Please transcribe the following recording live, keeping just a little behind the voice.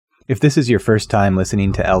If this is your first time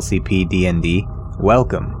listening to LCP D&D,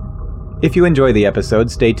 welcome. If you enjoy the episode,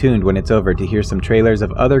 stay tuned when it's over to hear some trailers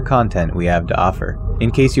of other content we have to offer.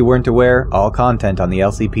 In case you weren't aware, all content on the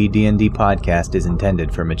LCP D&D podcast is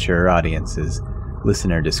intended for mature audiences.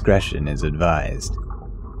 Listener discretion is advised.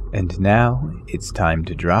 And now, it's time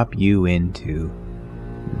to drop you into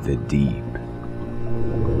the deep.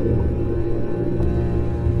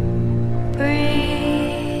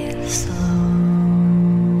 Breathe slow.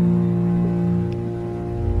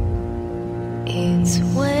 It's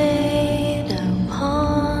weight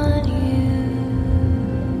upon you.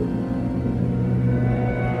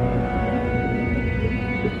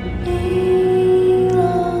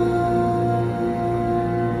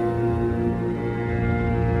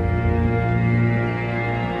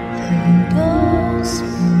 The ghost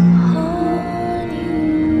will haunt you.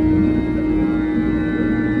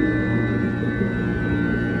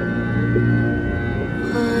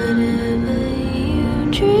 Whatever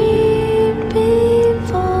you dreamed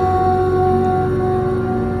before,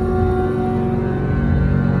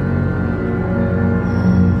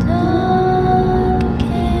 the dark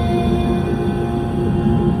came.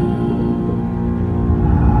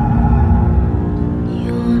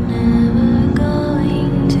 You're never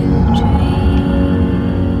going to dream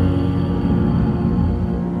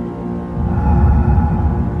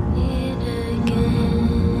it again.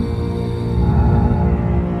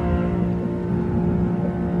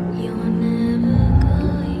 You're never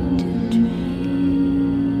going to dream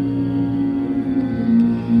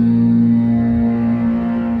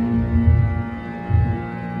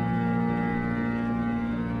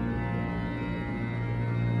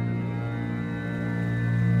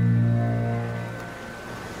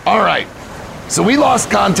All right, so we lost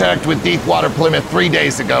contact with Deepwater Plymouth 3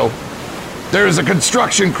 days ago. There is a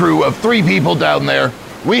construction crew of 3 people down there.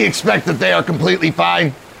 We expect that they are completely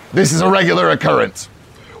fine. This is a regular occurrence.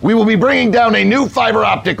 We will be bringing down a new fiber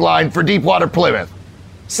optic line for Deepwater Plymouth.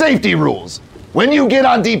 Safety rules. When you get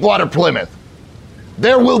on Deepwater Plymouth,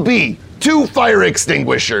 there will be 2 fire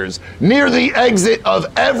extinguishers near the exit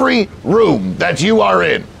of every room that you are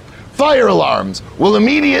in. Fire alarms will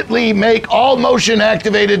immediately make all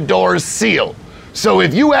motion-activated doors seal. So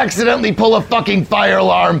if you accidentally pull a fucking fire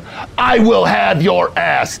alarm, I will have your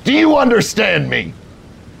ass. Do you understand me?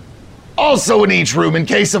 Also in each room, in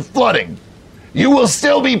case of flooding, you will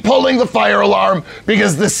still be pulling the fire alarm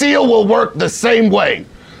because the seal will work the same way.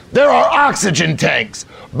 There are oxygen tanks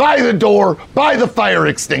by the door, by the fire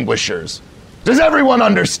extinguishers. Does everyone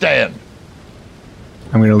understand?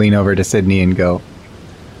 I'm going to lean over to Sydney and go,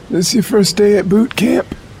 This your first day at boot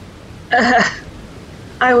camp?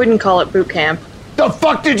 I wouldn't call it boot camp. The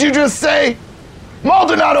fuck did you just say?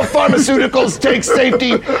 Maldonado Pharmaceuticals takes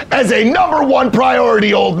safety as a #1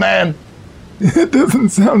 priority, old man. It doesn't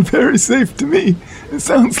sound very safe to me. It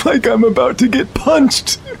sounds like I'm about to get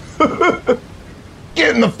punched.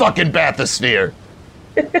 Get in the fucking bathysphere.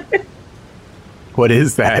 what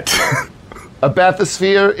is that? A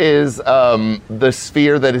bathysphere is the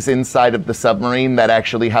sphere that is inside of the submarine that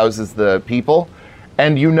actually houses the people.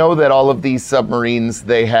 And you know that all of these submarines,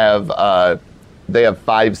 they have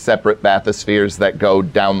 5 separate bathyspheres that go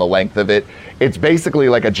down the length of it. It's basically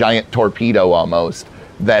like a giant torpedo almost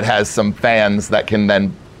that has some fans that can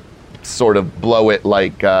then sort of blow it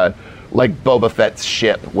like Boba Fett's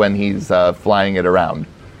ship when he's flying it around.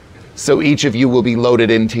 So each of you will be loaded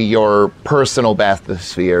into your personal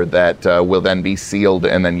bathysphere that will then be sealed,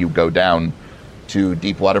 and then you go down to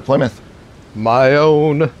Deepwater Plymouth. My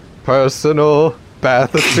own personal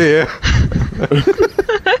bathysphere.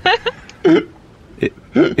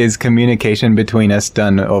 Is communication between us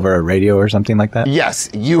done over a radio or something like that? Yes,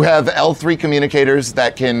 you have L3 communicators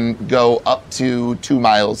that can go up to 2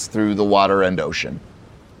 miles through the water and ocean.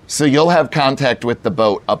 So you'll have contact with the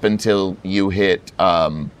boat up until you hit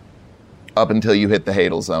the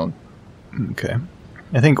Hadal zone. Okay.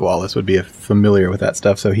 I think Wallace would be familiar with that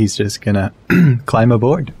stuff, so he's just gonna climb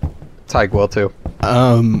aboard. Tyg will too.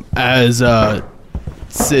 As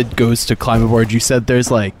Sid goes to climb aboard, you said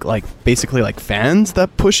there's like basically like fans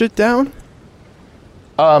that push it down?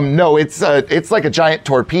 No, it's like a giant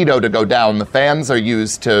torpedo to go down. The fans are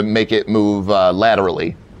used to make it move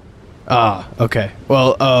laterally. Ah, okay.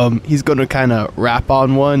 Well, he's gonna kind of rap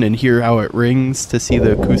on one and hear how it rings to see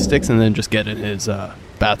the acoustics, and then just get in his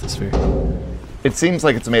bathysphere. It seems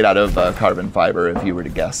like it's made out of carbon fiber, if you were to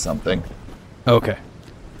guess something. Okay.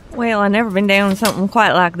 Well, I've never been down something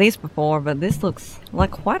quite like this before, but this looks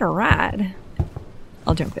like quite a ride.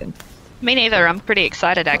 I'll jump in. Me neither. I'm pretty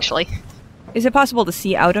excited, actually. Is it possible to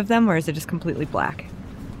see out of them, or is it just completely black?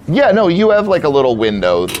 Yeah, no, you have like a little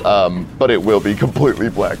window, but it will be completely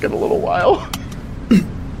black in a little while.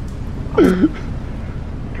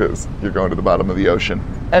 Because you're going to the bottom of the ocean.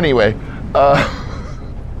 Anyway,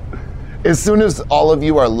 as soon as all of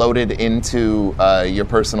you are loaded into your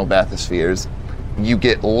personal bathyspheres, you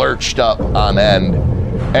get lurched up on end,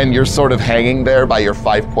 and you're sort of hanging there by your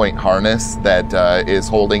 5-point harness that is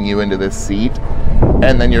holding you into this seat,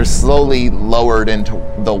 and then you're slowly lowered into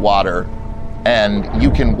the water, and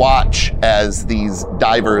you can watch as these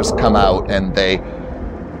divers come out and they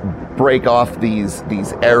break off these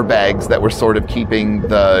airbags that were sort of keeping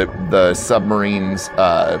the submarines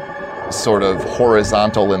sort of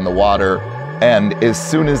horizontal in the water, and as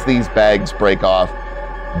soon as these bags break off,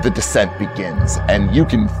 the descent begins, and you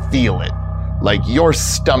can feel it. Like your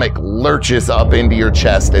stomach lurches up into your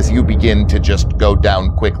chest as you begin to just go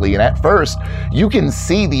down quickly. And at first, you can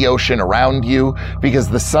see the ocean around you because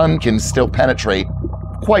the sun can still penetrate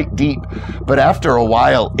quite deep. But after a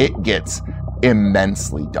while, it gets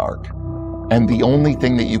immensely dark. And the only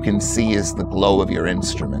thing that you can see is the glow of your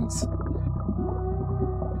instruments.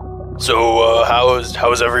 So,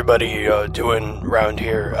 how's everybody doing around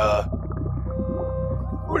here?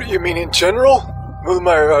 What do you mean in general? With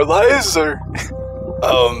our lives, or?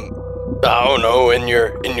 I don't know. In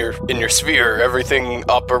your sphere, everything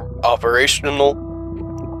operational.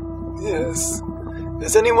 Yes.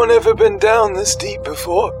 Has anyone ever been down this deep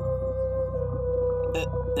before?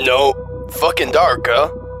 No. Fucking dark,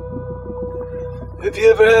 huh? Have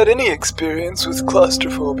you ever had any experience with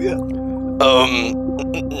claustrophobia?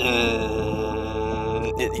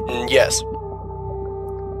 Yes.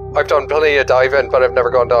 I've done plenty of diving, but I've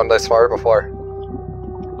never gone down this far before.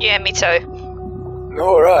 Yeah, me too.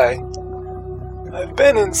 Nor I. I've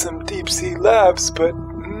been in some deep-sea labs, but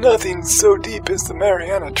nothing so deep as the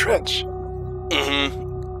Mariana Trench.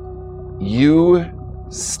 Mm-hmm. You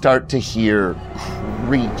start to hear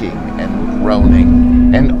creaking and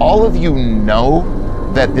groaning, and all of you know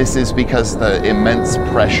that this is because the immense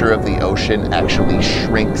pressure of the ocean actually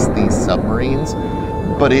shrinks these submarines,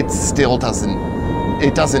 but it still doesn't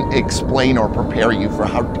explain or prepare you for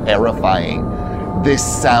how terrifying this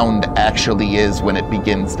sound actually is when it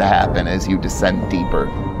begins to happen as you descend deeper.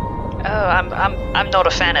 Oh, I'm not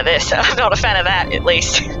a fan of this. I'm not a fan of that, at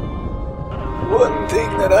least. One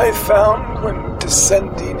thing that I found when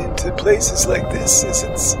descending into places like this is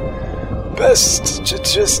it's best to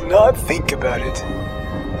just not think about it.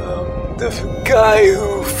 The guy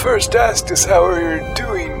who first asked us how we were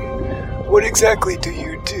doing, what exactly do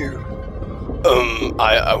you do?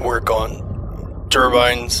 I work on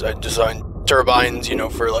turbines. I design turbines,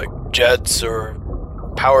 for like jets or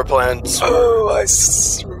power plants. Oh, I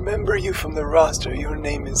remember you from the roster. Your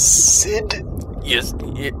name is Sid? Yes,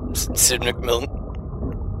 Sid McMillan.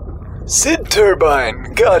 Sid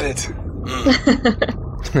Turbine, got it.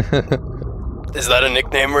 Is that a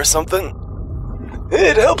nickname or something?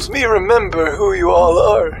 It helps me remember who you all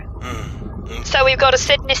are. So we've got a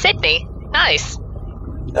Sydney. Nice.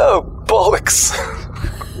 Oh, bollocks.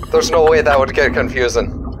 There's no way that would get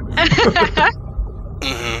confusing.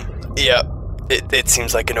 Mm-hmm. Yeah, it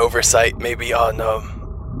seems like an oversight, maybe on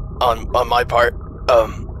my part.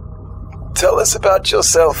 Tell us about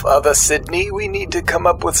yourself, other Sydney. We need to come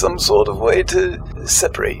up with some sort of way to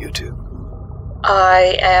separate you two.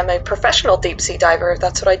 I am a professional deep-sea diver.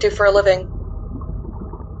 That's what I do for a living.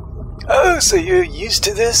 Oh, so you're used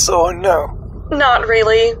to this, or no? Not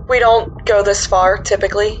really. We don't go this far,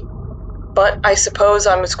 typically. But I suppose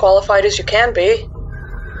I'm as qualified as you can be.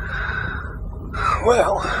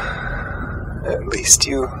 Well, at least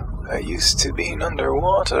you are used to being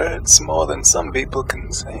underwater. It's more than some people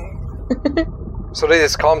can say. So do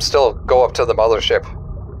these comms still go up to the mothership?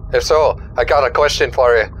 If so, I got a question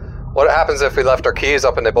for you. What happens if we left our keys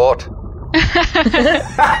up in the boat?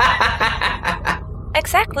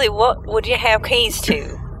 Exactly what would you have keys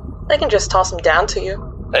to? They can just toss them down to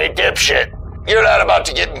you. Hey, dipshit, you're not about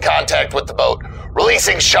to get in contact with the boat.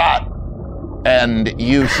 Releasing shot. And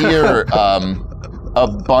you hear a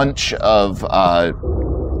bunch of,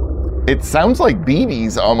 it sounds like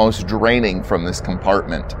BBs almost draining from this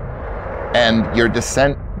compartment. And your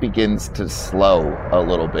descent begins to slow a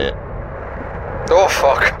little bit. Oh,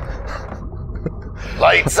 fuck.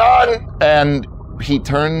 Lights on! And he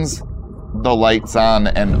turns the lights on,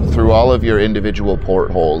 and through all of your individual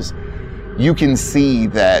portholes, you can see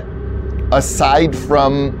that aside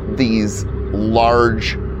from these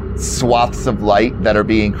large swaths of light that are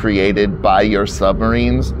being created by your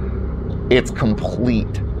submarines, it's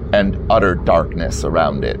complete and utter darkness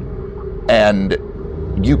around it. And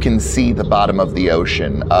you can see the bottom of the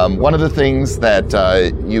ocean. One of the things that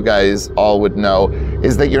you guys all would know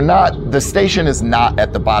is that the station is not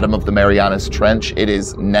at the bottom of the Marianas Trench. It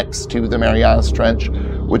is next to the Marianas Trench,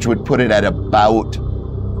 which would put it at about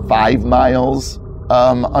 5 miles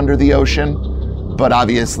under the ocean. But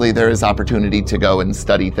obviously there is opportunity to go and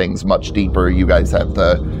study things much deeper. You guys have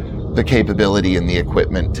the capability and the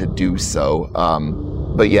equipment to do so.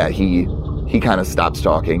 But yeah, he kind of stops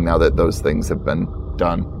talking now that those things have been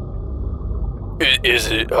done. Is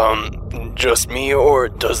it just me, or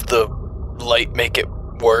does the light make it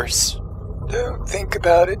worse? Don't think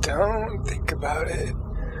about it.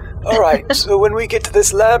 All right, so when we get to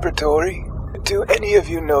this laboratory, do any of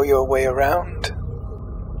you know your way around?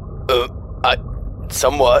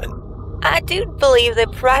 Somewhat. I do believe they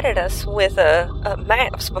provided us with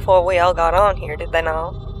maps before we all got on here, did they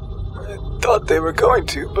not? I thought they were going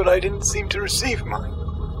to, but I didn't seem to receive mine.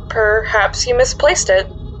 Perhaps you misplaced it.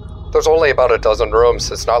 There's only about a dozen rooms.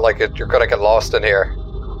 It's not like you're gonna get lost in here.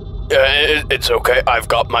 It's okay. I've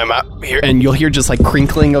got my map here. And you'll hear just like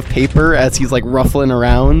crinkling of paper as he's like ruffling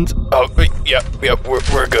around. Oh, yep.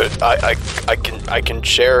 We're good. I can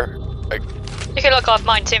share. You can look off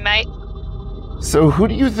mine too, mate. So who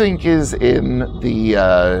do you think is in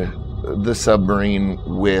the submarine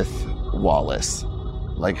with Wallace?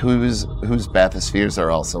 Like whose bathyspheres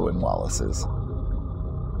are also in Wallace's?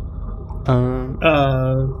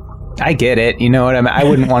 I get it. You know what I mean? I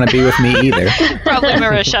wouldn't want to be with me either. Probably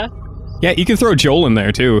Marisha. Yeah, you can throw Joel in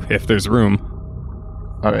there too, if there's room.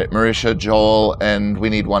 All right, Marisha, Joel, and we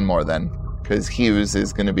need one more then, because Hughes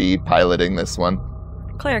is going to be piloting this one.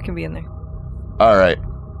 Claire can be in there. All right.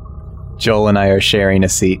 Joel and I are sharing a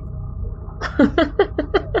seat.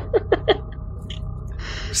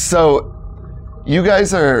 So, you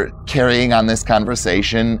guys are carrying on this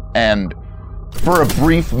conversation, and for a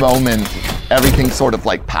brief moment, everything sort of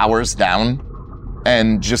like powers down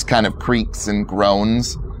and just kind of creaks and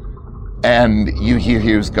groans. And you hear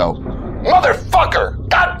Hughes go, "Motherfucker!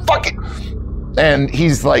 God fucking!" And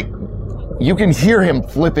he's like, you can hear him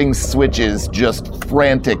flipping switches just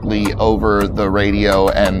frantically over the radio.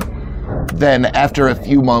 And then after a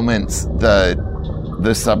few moments,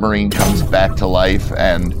 the submarine comes back to life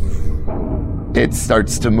and it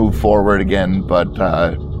starts to move forward again. But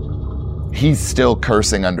he's still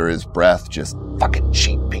cursing under his breath, just fucking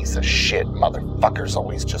cheap piece of shit. Motherfucker's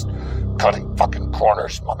always just cutting fucking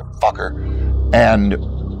corners, motherfucker. And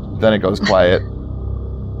then it goes quiet.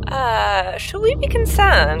 Should we be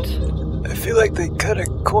concerned? I feel like they cut a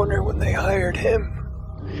corner when they hired him.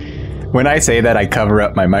 When I say that, I cover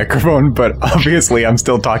up my microphone, but obviously I'm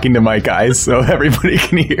still talking to my guys, so everybody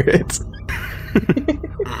can hear it.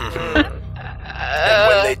 And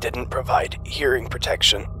when they didn't provide hearing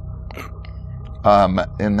protection.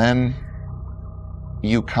 And then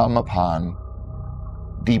you come upon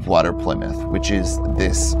Deepwater Plymouth, which is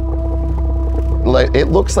this, it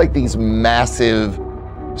looks like these massive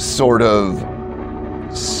sort of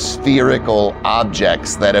spherical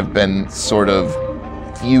objects that have been sort of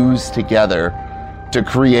fused together to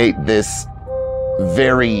create this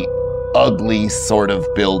very ugly sort of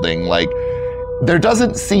building. Like, there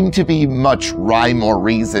doesn't seem to be much rhyme or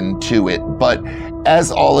reason to it, but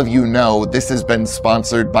as all of you know, this has been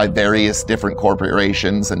sponsored by various different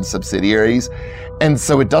corporations and subsidiaries, and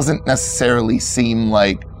so it doesn't necessarily seem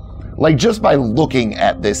like just by looking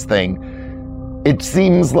at this thing, it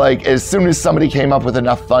seems like as soon as somebody came up with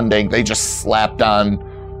enough funding, they just slapped on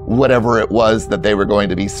whatever it was that they were going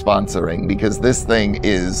to be sponsoring, because this thing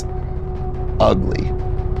is ugly.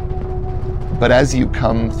 But as you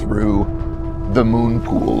come through the moon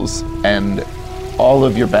pools and all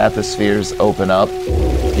of your bathyspheres open up,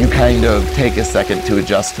 you kind of take a second to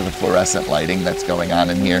adjust to the fluorescent lighting that's going on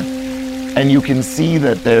in here. And you can see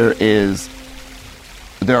that there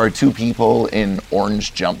are two people in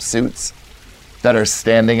orange jumpsuits that are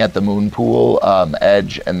standing at the moon pool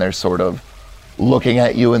edge, and they're sort of looking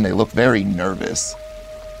at you, and they look very nervous.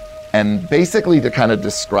 And basically, to kind of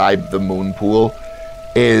describe the moon pool,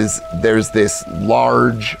 is there's this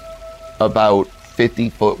large, about 50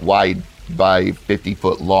 foot wide by 50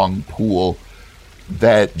 foot long pool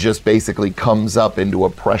that just basically comes up into a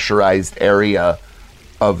pressurized area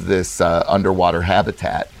of this underwater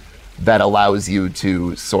habitat that allows you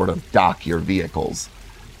to sort of dock your vehicles.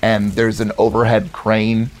 And there's an overhead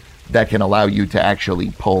crane that can allow you to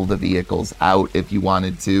actually pull the vehicles out if you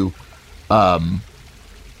wanted to.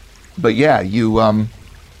 But yeah, you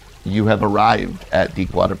have arrived at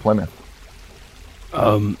Deepwater Plymouth.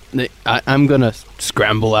 I'm gonna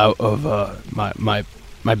scramble out of my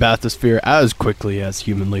bathysphere as quickly as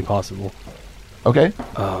humanly possible. Okay.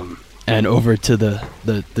 And over to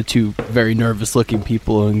the two very nervous looking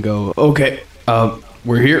people and go, okay,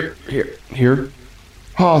 we're here.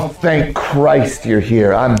 Oh, thank Christ you're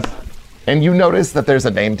here. And you notice that there's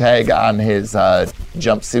a name tag on his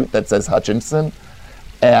jumpsuit that says Hutchinson.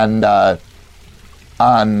 And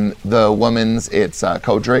on the woman's, it's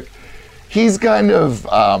Kodrick. He's kind of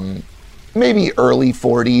maybe early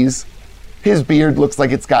 40s. His beard looks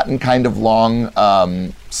like it's gotten kind of long,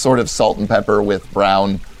 sort of salt and pepper with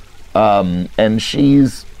brown. And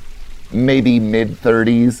she's maybe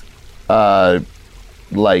mid-30s,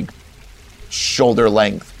 like shoulder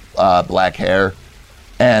length black hair.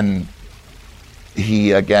 And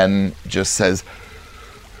he again just says,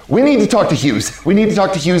 we need to talk to Hughes. We need to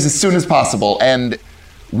talk to Hughes as soon as possible. And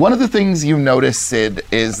one of the things you notice, Sid,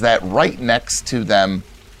 is that right next to them,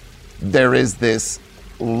 there is this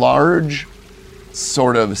large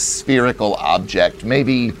sort of spherical object,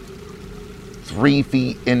 maybe 3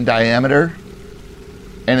 feet in diameter.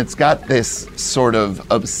 And it's got this sort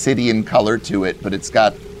of obsidian color to it, but it's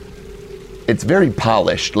very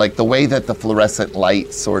polished. Like the way that the fluorescent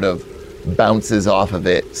light sort of bounces off of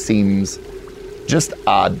it seems just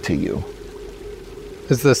odd to you.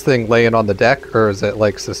 Is this thing laying on the deck, or is it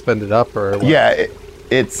like suspended up, or what? Yeah,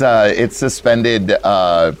 it's suspended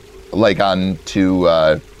like onto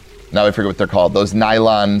now I forget what they're called. Those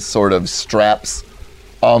nylon sort of straps,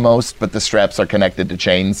 almost, but the straps are connected to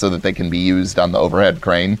chains so that they can be used on the overhead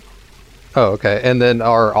crane. Oh, okay. And then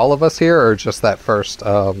are all of us here, or just that first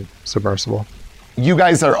submersible? You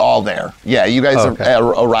guys are all there. Yeah, you guys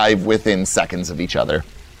arrive within seconds of each other.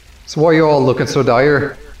 So why are you all looking so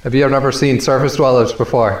dire? Have you never seen surface dwellers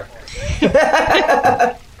before?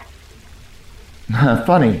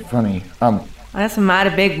 Funny. That's a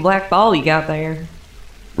mighty big black ball you got there.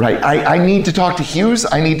 Right, I need to talk to Hughes.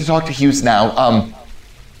 I need to talk to Hughes now.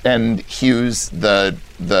 And Hughes, the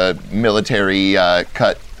military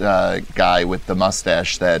cut guy with the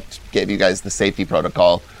mustache that gave you guys the safety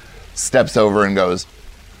protocol, steps over and goes,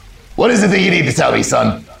 "What is it that you need to tell me,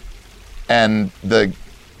 son?" And the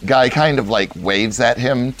guy kind of like waves at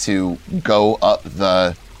him to go up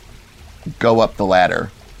the ladder.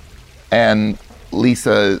 And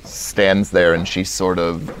Lisa stands there and she's sort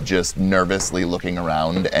of just nervously looking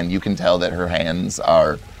around, and you can tell that her hands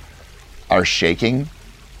are shaking.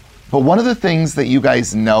 But one of the things that you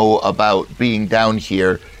guys know about being down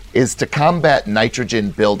here is to combat nitrogen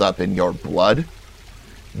buildup in your blood,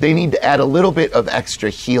 they need to add a little bit of extra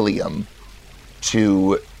helium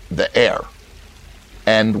to the air.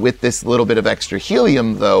 And with this little bit of extra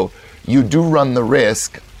helium, though, you do run the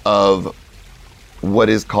risk of what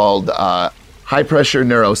is called high-pressure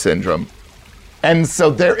neurosyndrome. And so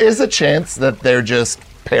there is a chance that they're just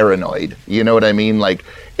paranoid. You know what I mean? Like,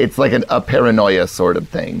 it's like a paranoia sort of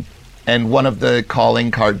thing. And one of the calling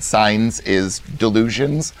card signs is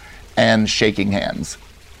delusions and shaking hands.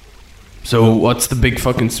 So what's the big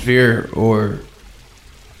fucking sphere, or...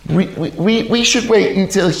 We should wait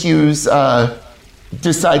until Hughes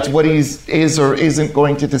decides what is or isn't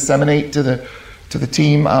going to disseminate to the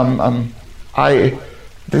team.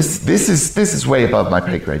 This is way above my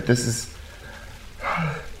pay grade. This is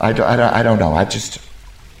I don't know. I just...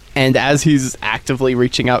 And as he's actively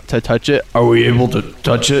reaching out to touch it, are we able to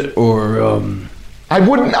touch it, or I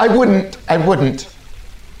wouldn't.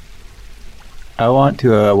 I want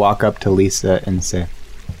to walk up to Lisa and say,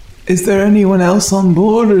 Is there anyone else on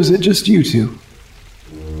board, or is it just you two?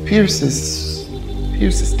 Pierce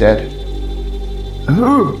is dead.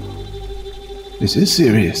 Oh. This is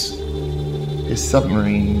serious. His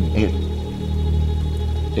submarine,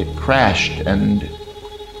 it crashed, and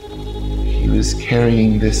he was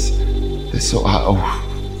carrying this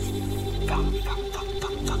fuck.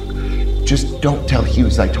 Just don't tell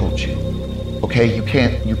Hughes I told you. Okay? You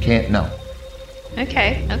can't know.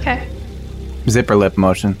 Okay. zipper lip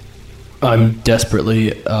motion. I'm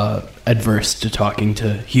desperately adverse to talking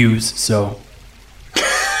to Hughes, so...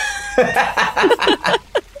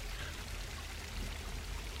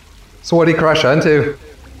 So what did he crash into?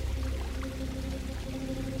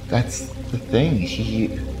 That's the thing.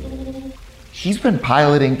 He's been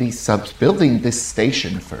piloting these subs, building this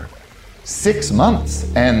station for 6 months,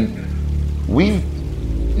 and we've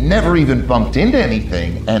never even bumped into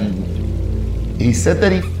anything. And he said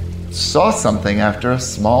that he saw something after a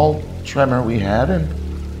small tremor we had, and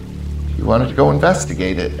he wanted to go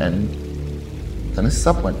investigate it, and then his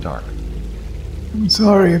sub went dark. I'm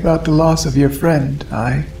sorry about the loss of your friend.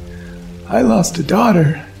 I lost a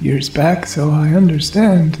daughter years back, so I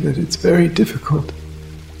understand that it's very difficult.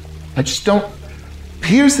 I just don't...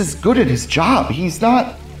 Pierce is good at his job. He's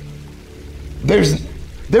not... There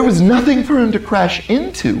was nothing for him to crash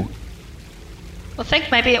into. Well,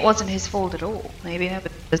 think maybe it wasn't his fault at all. Maybe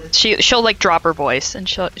she'll like drop her voice and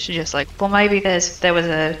she'll just like, well, maybe there was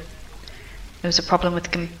a problem with the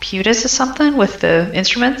computers or something with the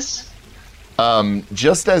instruments.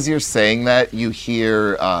 Just as you're saying that, you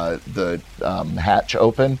hear the hatch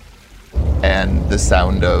open and the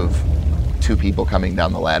sound of two people coming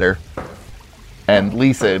down the ladder. And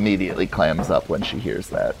Lisa immediately clams up when she hears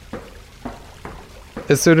that.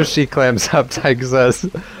 As soon as she clams up, Tig says,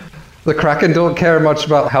 "The Kraken don't care much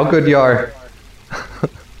about how good you are."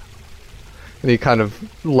 And he kind of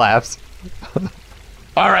laughs.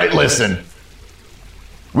 All right, listen.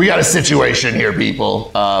 We got a situation here,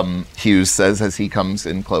 people, Hughes says as he comes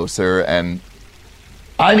in closer, and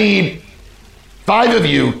I need 5 of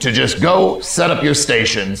you to just go set up your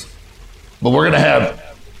stations, but we're going to have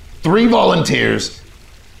 3 volunteers.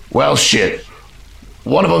 Well, shit.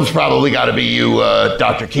 One of them's probably got to be you,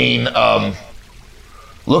 Dr. Keene.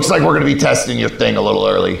 Looks like we're going to be testing your thing a little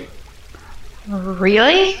early.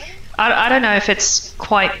 Really? I don't know if it's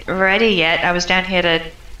quite ready yet. I was down here to...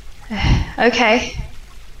 Okay.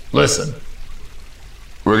 Listen,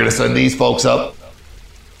 we're going to send these folks up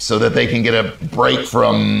so that they can get a break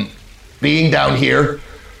from being down here,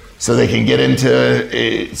 so they can get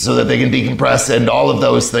into, so that they can decompress and all of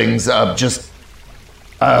those things.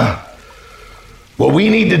 What we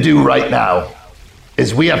need to do right now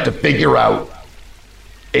is we have to figure out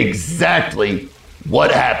exactly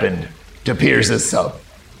what happened to Pierce's sub.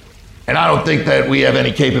 And I don't think that we have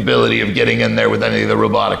any capability of getting in there with any of the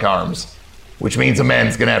robotic arms, which means a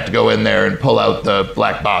man's gonna have to go in there and pull out the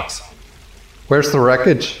black box. Where's the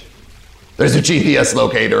wreckage? There's a GPS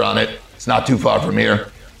locator on it. It's not too far from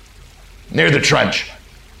here. Near the trench.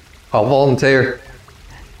 I'll volunteer.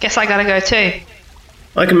 Guess I gotta go too.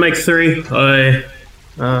 I can make 3. I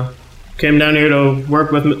came down here to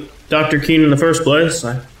work with Dr. Keene in the first place.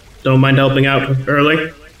 I don't mind helping out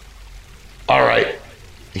early. All right.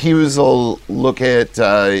 Hughes will look at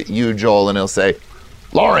you, Joel, and he'll say,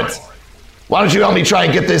 Lawrence, why don't you help me try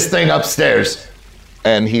and get this thing upstairs?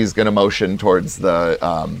 And he's going to motion towards the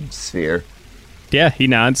sphere. Yeah, he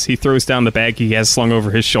nods. He throws down the bag he has slung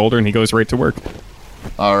over his shoulder, and he goes right to work.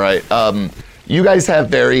 All right. You guys have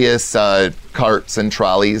various carts and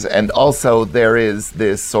trolleys, and also there is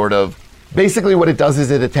this sort of... Basically what it does is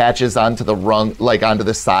it attaches onto the rung, like onto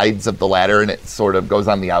the sides of the ladder, and it sort of goes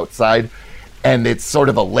on the outside. And it's sort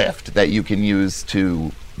of a lift that you can use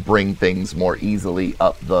to bring things more easily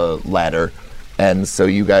up the ladder. And so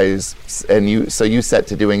you guys, so you set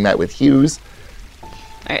to doing that with Hughes.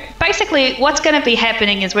 Basically, what's going to be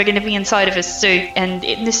happening is we're going to be inside of a suit, and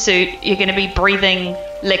in the suit, you're going to be breathing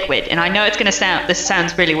liquid. And I know this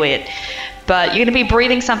sounds really weird, but you're going to be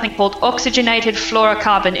breathing something called oxygenated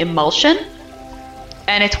fluorocarbon emulsion,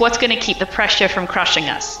 and it's what's going to keep the pressure from crushing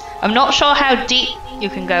us. I'm not sure how deep you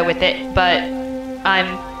can go with it, but I'm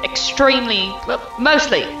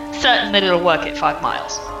mostly certain that it'll work at 5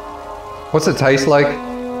 miles. What's it taste like?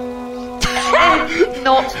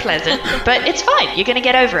 Not pleasant, but it's fine. You're going to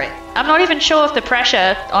get over it. I'm not even sure if the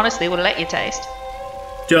pressure, honestly, will let you taste.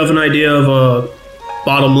 Do you have an idea of a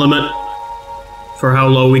bottom limit for how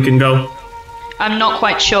low we can go? I'm not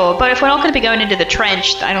quite sure, but if we're not going to be going into the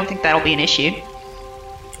trench, I don't think that'll be an issue.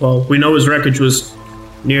 Well, we know his wreckage was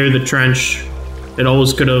near the trench. It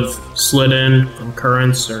always could have slid in from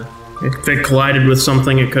currents, or if it collided with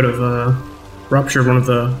something, it could have ruptured one of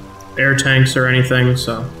the air tanks or anything,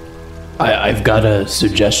 so... I've got a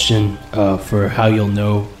suggestion for how you'll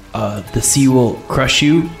know. The sea will crush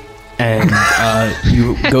you, and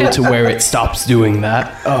you go to where it stops doing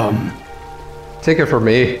that. Take it from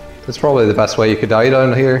me. That's probably the best way you could die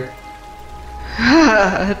down here.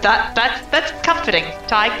 That's comforting,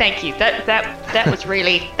 Ty. Thank you. That was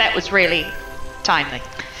really timely.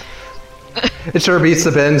 It sure beats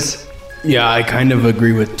the bins. Yeah, I kind of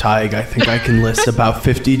agree with Tig. I think I can list about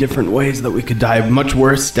 50 different ways that we could die much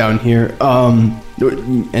worse down here. You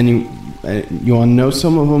want to know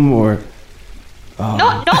some of them, or?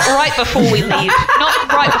 Not right before we leave.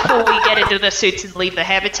 Not right before we get into the suits and leave the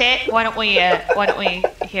habitat. Why don't we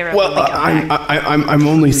hear it? Well, I'm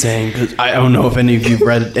only saying because I don't know if any of you've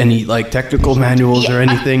read any like technical manuals or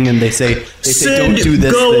anything, and they say don't do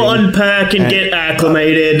this. Go unpack and get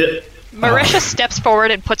acclimated. Marisha steps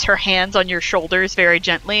forward and puts her hands on your shoulders very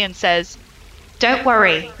gently and says, "Don't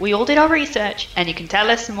worry, we all did our research, and you can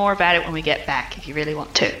tell us some more about it when we get back if you really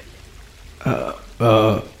want to."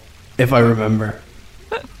 If I remember.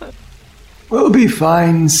 We'll be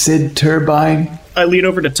fine, Sid Turbine. I lean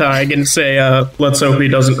over to Tig and say, let's hope he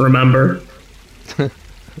doesn't remember. I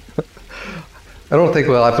don't think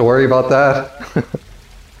we'll have to worry about that.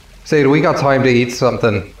 Say, we got time to eat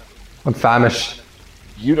something. I'm famished.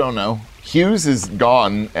 You don't know. Hughes is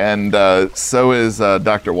gone, and so is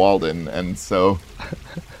Dr. Walden, and so...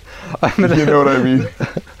 you know what I mean?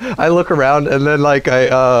 I look around, and then, like,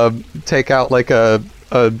 I take out, like, a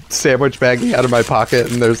sandwich baggie out of my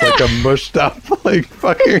pocket, and there's, like, a mushed up, like,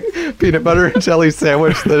 fucking peanut butter and jelly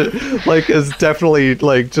sandwich that, like, is definitely,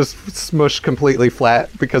 like, just smushed completely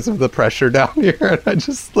flat because of the pressure down here, and I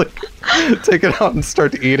just, like, take it out and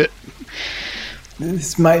start to eat it.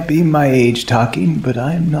 This might be my age talking, but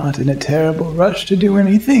I'm not in a terrible rush to do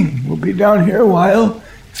anything. We'll be down here a while.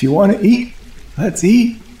 If you want to eat, let's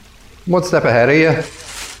eat. One step ahead of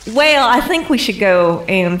you. Well, I think we should go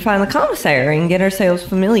and find the commissary and get ourselves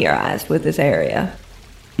familiarized with this area.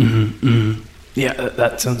 Yeah,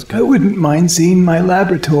 that sounds good. I wouldn't mind seeing my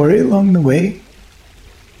laboratory along the way.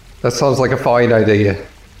 That sounds like a fine idea.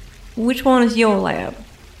 Which one is your lab?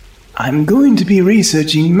 I'm going to be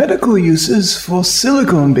researching medical uses for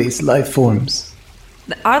silicone-based life forms.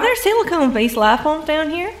 Are there silicone-based life forms down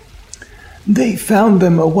here? They found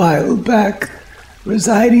them a while back,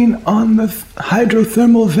 residing on the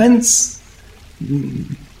hydrothermal vents.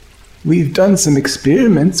 We've done some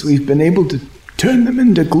experiments. We've been able to turn them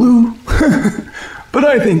into glue. But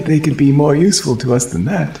I think they could be more useful to us than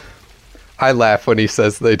that. I laugh when he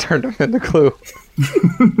says they turned him into glue.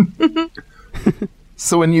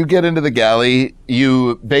 So when you get into the galley,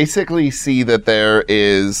 you basically see that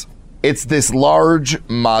it's this large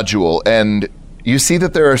module, and you see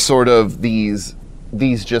that there are sort of these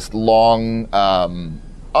just long,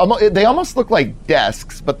 they almost look like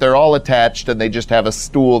desks, but they're all attached, and they just have a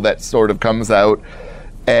stool that sort of comes out,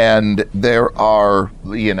 and there are,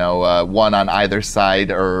 one on either side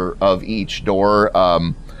or of each door.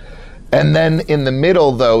 And then in the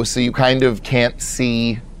middle, though, so you kind of can't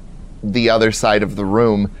see the other side of the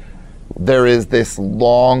room, there is this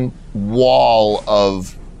long wall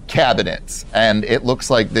of cabinets, and it looks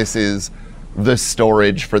like this is the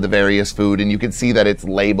storage for the various food, and you can see that it's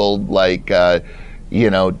labeled like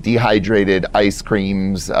dehydrated ice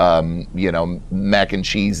creams, mac and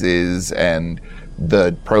cheeses, and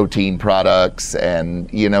the protein products,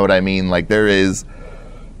 and you know what I mean, like there is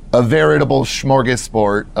a veritable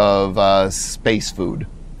smorgasbord of space food.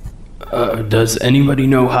 Does anybody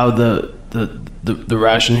know how the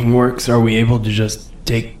rationing works? Are we able to just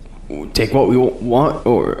take what we want,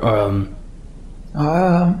 or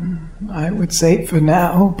I would say for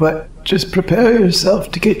now, but just prepare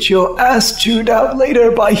yourself to get your ass chewed out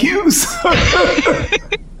later by Hughes.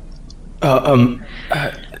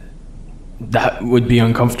 That would be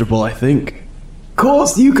uncomfortable, I think. Of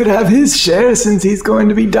course, you could have his share since he's going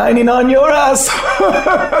to be dining on your ass.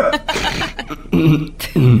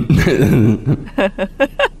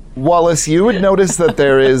 Wallace, you would notice that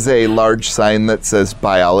there is a large sign that says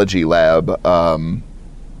biology lab on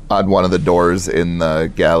one of the doors in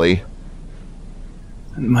the galley.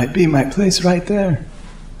 It might be my place right there.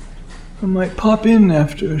 I might pop in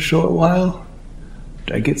after a short while.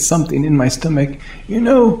 I get something in my stomach.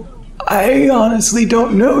 I honestly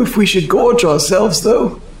don't know if we should gorge ourselves,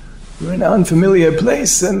 though. We're in an unfamiliar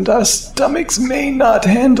place, and our stomachs may not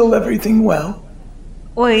handle everything well.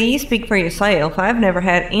 Well, you speak for yourself. I've never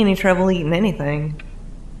had any trouble eating anything.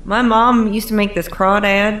 My mom used to make this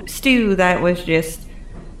crawdad stew that was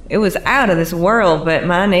it was out of this world, but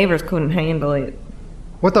my neighbors couldn't handle it.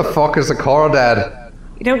 What the fuck is a crawdad?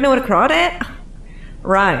 You don't know what a crawdad?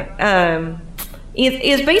 Right.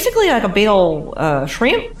 It's basically like a big old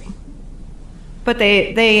shrimp, but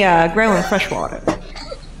they grow in freshwater.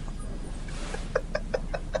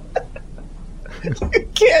 You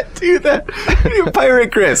can't do that.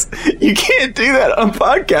 Pirate Chris, you can't do that on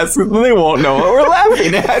podcasts because they won't know what we're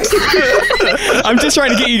laughing at. I'm just trying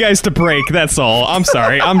to get you guys to break, that's all. I'm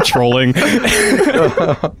sorry, I'm trolling.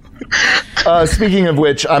 Speaking of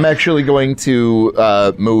which, I'm actually going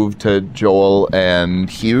to move to Joel and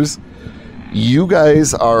Hughes. You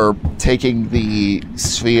guys are taking the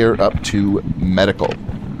sphere up to medical.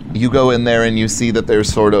 You go in there and you see that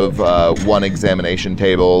there's sort of one examination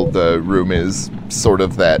table. The room is sort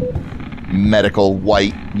of that medical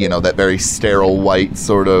white, that very sterile white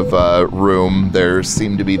sort of room. There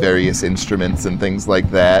seem to be various instruments and things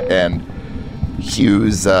like that. And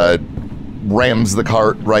Hughes rams the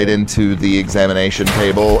cart right into the examination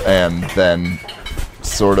table and then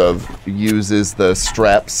sort of uses the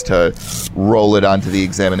straps to roll it onto the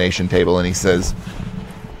examination table. And he says,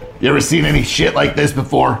 "You ever seen any shit like this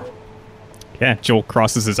before?" Yeah, Joel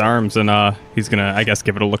crosses his arms and he's gonna, I guess,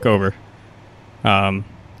 give it a look over.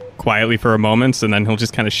 Quietly for a moment, and then he'll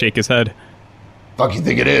just kind of shake his head. "Fuck you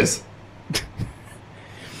think it is?"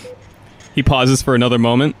 He pauses for another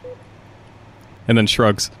moment, and then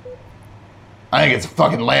shrugs. I think it's a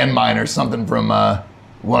fucking landmine or something from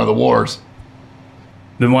one of the wars.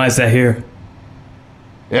 Then why is that here?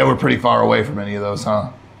 Yeah, we're pretty far away from any of those,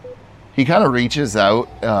 huh? He kind of reaches out,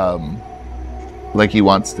 like he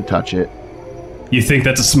wants to touch it. You think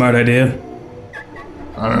that's a smart idea?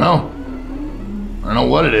 I don't know. I don't know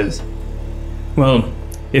what it is. Well,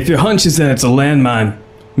 if your hunch is that it's a landmine,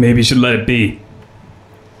 maybe you should let it be.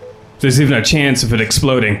 There's even a chance of it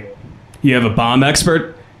exploding. You have a bomb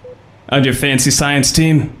expert on your fancy science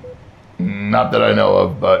team? Not that I know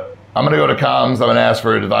of, but I'm gonna go to comms. I'm gonna ask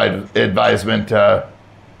for advisement.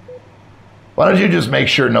 Why don't you just make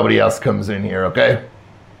sure nobody else comes in here, okay?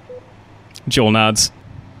 Joel nods.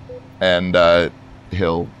 And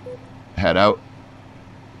he'll head out.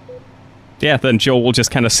 Yeah, then Joel will just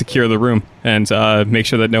kind of secure the room and make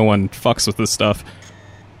sure that no one fucks with this stuff.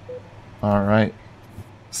 All right.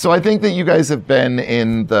 So I think that you guys have been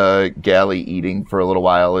in the galley eating for a little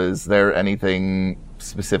while. Is there anything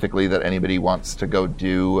specifically that anybody wants to go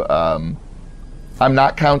do? I'm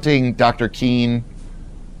not counting Dr. Keene,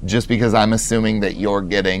 just because I'm assuming that you're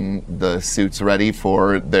getting the suits ready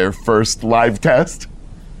for their first live test.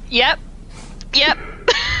 Yep.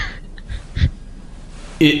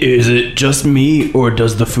 Is it just me, or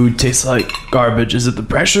does the food taste like garbage? Is it the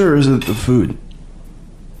pressure, or is it the food?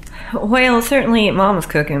 Well, certainly Mama's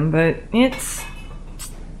cooking, but it's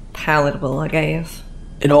palatable, I guess.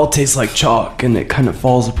 It all tastes like chalk, and it kind of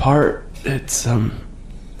falls apart. It's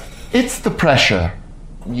the pressure.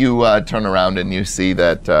 You turn around and you see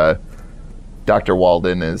that Dr.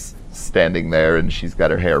 Walden is standing there, and she's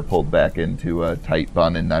got her hair pulled back into a tight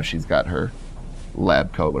bun, and now she's got her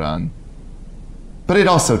lab coat on. But it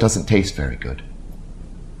also doesn't taste very good.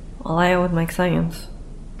 Well, that would make sense.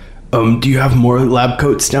 Do you have more lab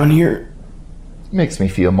coats down here? Makes me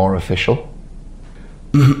feel more official.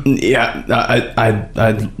 Yeah,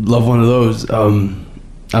 I'd love one of those.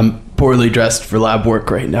 I'm poorly dressed for lab work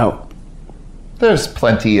right now. There's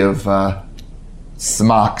plenty of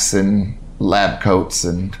smocks and lab coats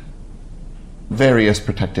and various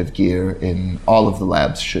protective gear in all of the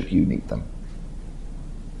labs should you need them.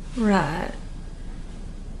 Right.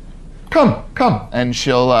 Come. And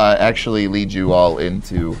she'll actually lead you all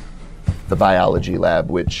into the biology lab,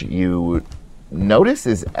 which you notice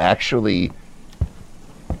is actually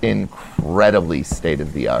incredibly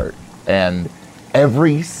state-of-the-art. And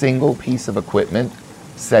every single piece of equipment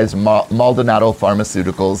says Maldonado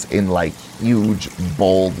Pharmaceuticals in like huge,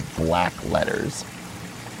 bold black letters.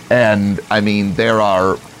 And I mean, there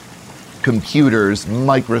are computers,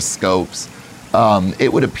 microscopes.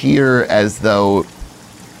 It would appear as though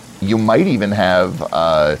you might even have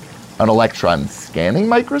an electron scanning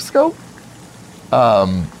microscope.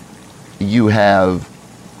 You have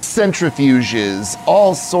centrifuges,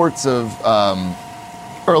 all sorts of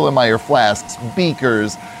Erlenmeyer flasks,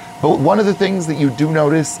 beakers. But one of the things that you do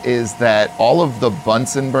notice is that all of the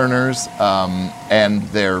Bunsen burners and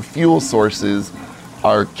their fuel sources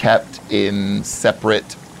are kept in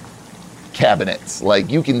separate cabinets.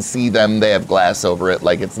 Like, you can see them, they have glass over it.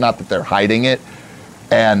 Like, it's not that they're hiding it.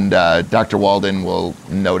 And Dr. Walden will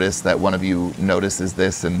notice that one of you notices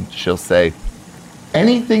this, and she'll say,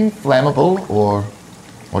 anything flammable or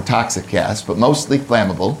toxic gas, but mostly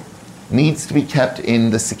flammable, needs to be kept in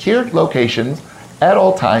the secured locations at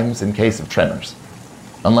all times in case of tremors.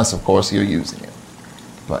 Unless, of course, you're using it.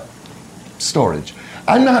 But storage.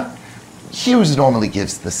 Hughes normally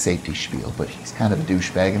gives the safety spiel, but he's kind of a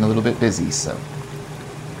douchebag and a little bit busy, so.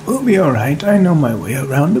 We'll be alright. I know my way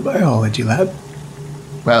around the biology lab.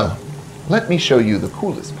 Well, let me show you the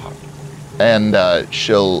coolest part. And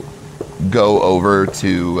she'll go over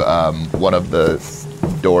to one of the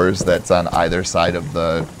doors that's on either side of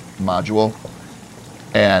the module.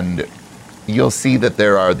 And you'll see that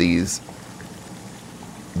there are these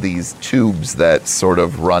tubes that sort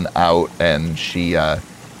of run out, and she has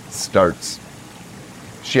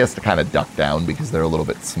to kind of duck down because they're a little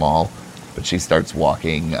bit small. But she starts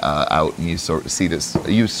walking out, and you sort of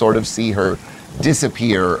see her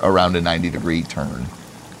disappear around a 90-degree turn.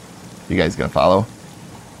 You guys gonna follow?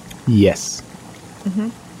 Yes.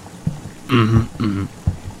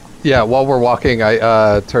 Yeah, while we're walking,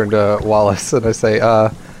 I turn to Wallace and I say,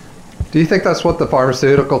 do you think that's what the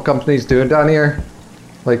pharmaceutical company's doing down here?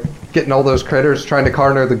 Like, getting all those critters trying to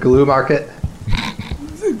corner the glue market?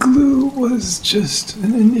 The glue was just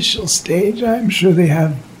an initial stage. I'm sure they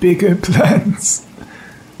have bigger plans.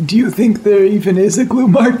 Do you think there even is a glue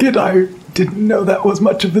market? I didn't know that was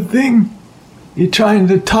much of a thing. You trying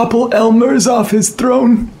to topple Elmers off his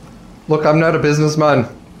throne? Look, I'm not a businessman.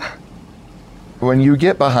 When you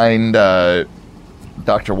get behind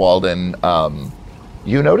Dr. Walden,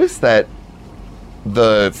 you notice that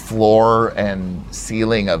the floor and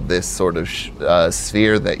ceiling of this sort of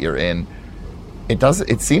sphere that you're in,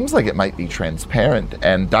 it seems like it might be transparent,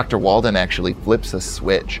 and Dr. Walden actually flips a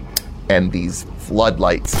switch and these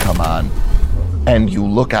floodlights come on, and you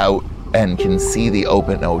look out and can see the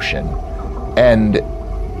open ocean. And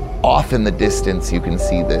off in the distance, you can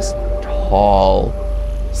see this tall,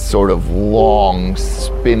 sort of long,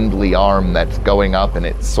 spindly arm that's going up, and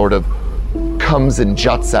it sort of comes and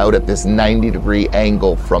juts out at this 90-degree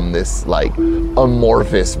angle from this, like,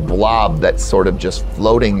 amorphous blob that's sort of just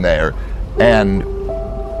floating there. And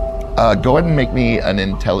go ahead and make me an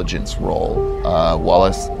intelligence roll,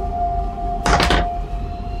 Wallace.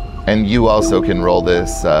 And you also can roll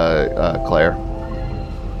this, Claire.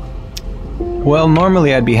 Well,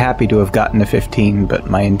 normally I'd be happy to have gotten a 15, but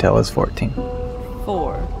my intel is 14.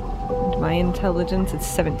 4. And my intelligence is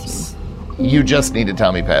 17. You just need to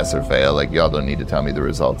tell me pass or fail. Like, y'all don't need to tell me the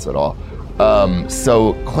results at all.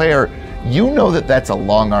 So, Claire, you know that that's a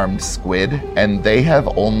long-armed squid, and they have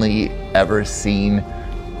only ever seen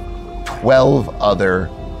 12 other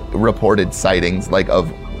reported sightings, like,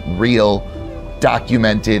 of real,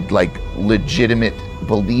 documented, like, legitimate,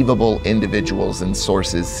 believable individuals and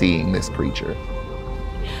sources seeing this creature.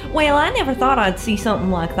 Well, I never thought I'd see something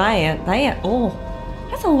like that.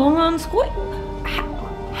 That's a long-armed squid.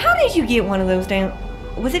 How did you get one of those down?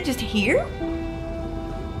 Was it just here?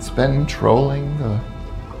 It's been trolling the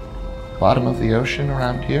bottom of the ocean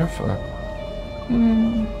around here for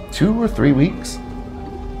 2 or 3 weeks.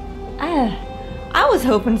 I was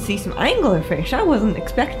hoping to see some anglerfish. I wasn't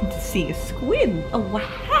expecting to see a squid. Oh,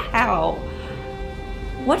 wow.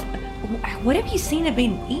 What have you seen it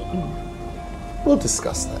being eaten? We'll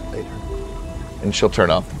discuss that later. And she'll turn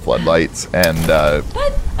off the floodlights, and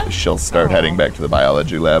she'll start heading back to the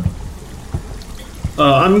biology lab.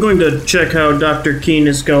 I'm going to check how Dr. Keene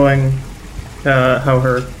is going, how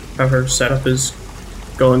her setup is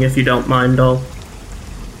going. If you don't mind, I'll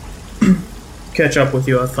catch up with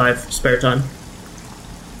you at 5 spare time.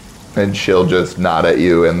 And she'll just nod at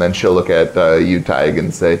you, and then she'll look at you, Tig,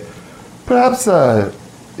 and say, perhaps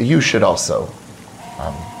you should also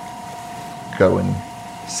go and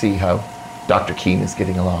see how Dr. Keene is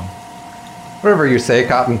getting along. Whatever you say,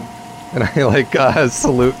 Cotton. And I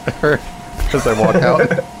salute her as I walk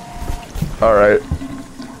out. All right.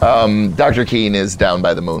 Dr. Keene is down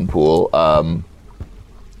by the moon pool,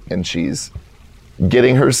 and she's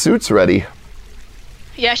getting her suits ready.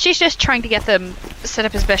 Yeah, she's just trying to get them set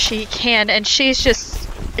up as best she can, and she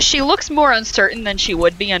looks more uncertain than she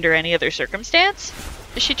would be under any other circumstance.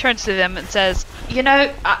 She turns to them and says, you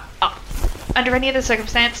know, under any other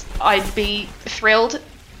circumstance, I'd be thrilled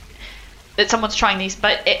that someone's trying these,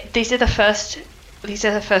 but these are the first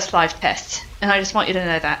live tests, and I just want you to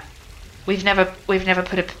know that we've never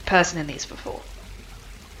put a person in these before.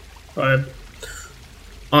 I'm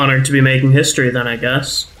honored to be making history, then, I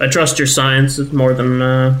guess. I trust your science more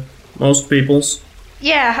than most people's.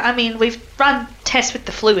 Yeah, I mean, we've run tests with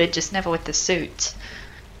the fluid, just never with the suits.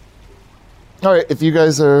 All right, if you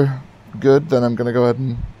guys are good, then I'm going to go ahead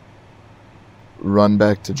and run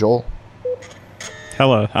back to Joel.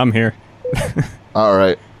 Hello, I'm here. All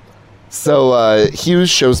right. So Hughes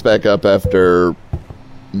shows back up after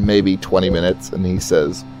maybe 20 minutes, and he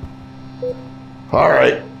says, all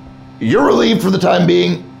right, you're relieved for the time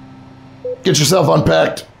being. Get yourself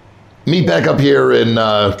unpacked. Meet back up here in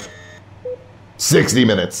 60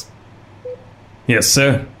 minutes. Yes,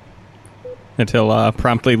 sir. And he'll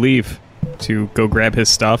promptly leave to go grab his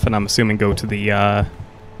stuff, and I'm assuming go to the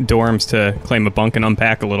dorms to claim a bunk and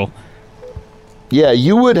unpack a little. Yeah,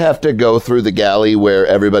 you would have to go through the galley where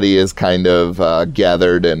everybody is kind of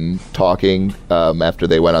gathered and talking after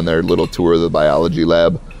they went on their little tour of the biology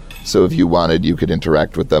lab. So if you wanted, you could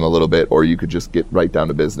interact with them a little bit, or you could just get right down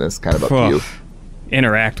to business, kind of up to you.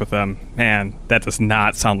 Interact with them. Man, that does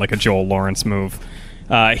not sound like a Joel Lawrence move.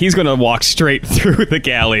 He's going to walk straight through the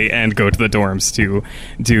galley and go to the dorms to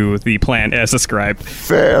do the plan as described.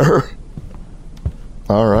 Fair.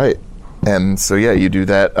 All right. And so, yeah, you do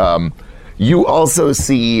that. You also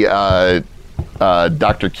see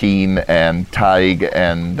Dr. Keene and Tig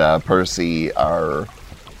and Percy are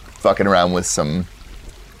fucking around with some...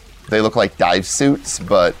 They look like dive suits,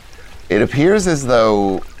 but it appears as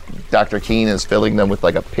though Dr. Keene is filling them with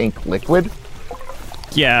like a pink liquid.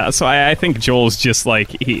 Yeah, so I think Joel's just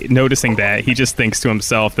like, noticing that, he just thinks to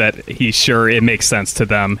himself that he's sure it makes sense to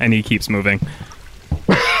them, and he keeps moving.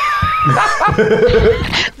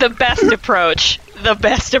 The best approach. The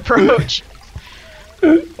best approach.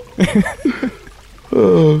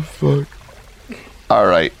 Oh, fuck. All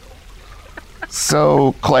right.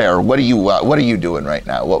 So, Claire, what are you doing right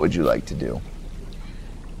now? What would you like to do?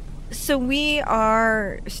 So we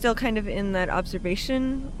are still kind of in that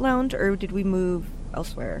observation lounge, or did we move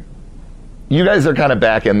elsewhere? You guys are kind of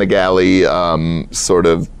back in the galley, sort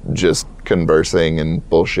of just conversing and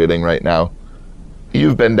bullshitting right now.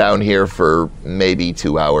 You've been down here for maybe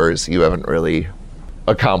 2 hours. You haven't really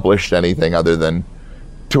accomplished anything other than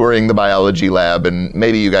touring the biology lab, and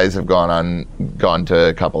maybe you guys have gone to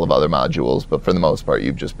a couple of other modules, but for the most part,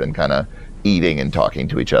 you've just been kind of eating and talking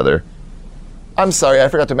to each other. I'm sorry, I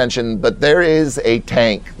forgot to mention, but there is a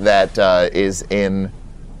tank that is in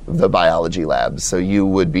the biology lab, so you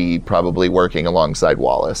would be probably working alongside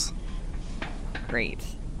Wallace. Great.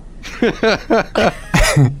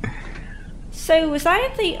 So is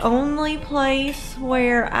that the only place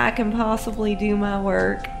where I can possibly do my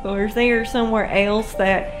work? Or is there somewhere else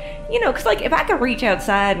that, because like if I could reach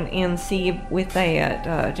outside and see with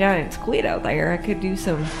that giant squid out there, I could do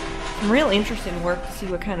some real interesting work to see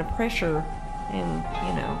what kind of pressure and,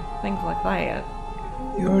 things like that.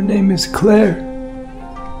 Your name is Claire.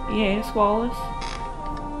 Yes, Wallace?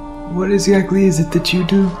 What exactly is it that you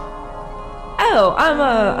do? Oh, I'm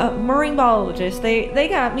a marine biologist. They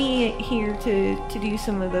got me here to do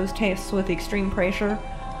some of those tests with extreme pressure.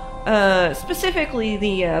 Specifically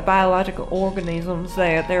the biological organisms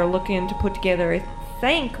that they're looking to put together, I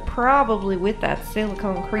think probably with that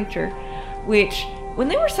silicone creature, which when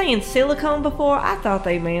they were saying silicone before, I thought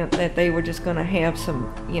they meant that they were just going to have some,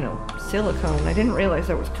 silicone. I didn't realize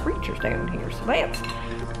there was creatures down here, so that's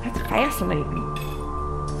fascinating.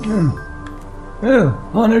 Well,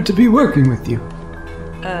 honored to be working with you.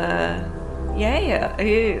 Yeah,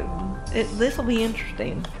 this will be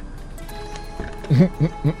interesting.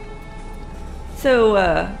 So,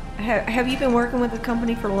 have you been working with the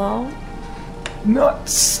company for long? Not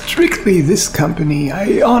strictly this company.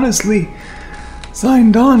 I honestly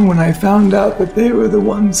signed on when I found out that they were the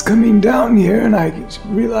ones coming down here, and I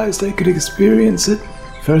realized I could experience it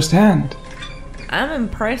firsthand. I'm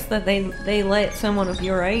impressed that they let someone of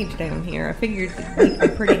your age down here. I figured they'd be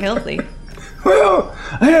pretty healthy. Well,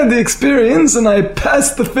 I had the experience and I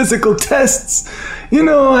passed the physical tests.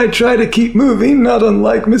 I try to keep moving, not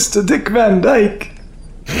unlike Mr. Dick Van Dyke.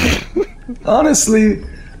 Honestly,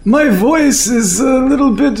 my voice is a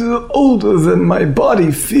little bit older than my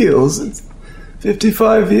body feels. It's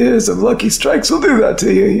 55 years of Lucky Strikes will do that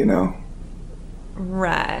to you,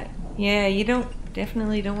 Right. Yeah, you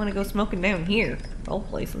definitely don't want to go smoking down here. All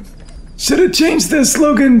places. Should have changed their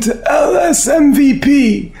slogan to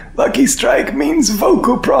LSMVP. Lucky Strike means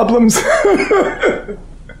vocal problems.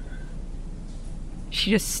 She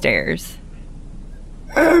just stares.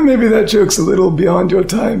 Maybe that joke's a little beyond your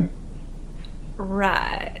time.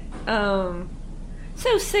 Right. So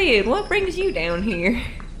Sid, what brings you down here?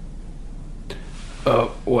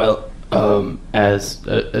 As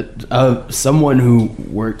someone who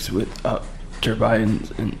works with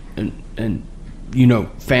turbines and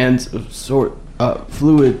fans of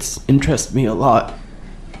fluids interest me a lot.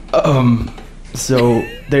 So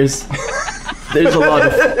there's a lot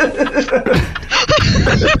of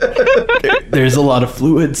there's a lot of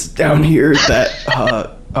fluids down here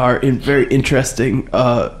that are in very interesting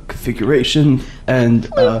configuration, and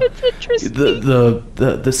the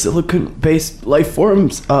silicon-based life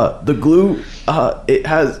forms, the glue, it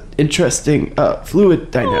has interesting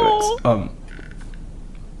fluid dynamics.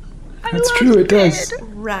 That's true, it does.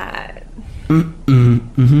 Right.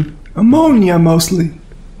 Ammonia, mostly.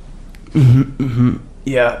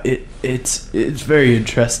 Yeah, it's very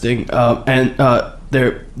interesting, and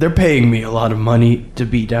they're paying me a lot of money to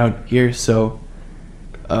be down here, so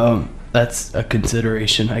that's a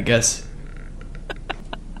consideration, I guess.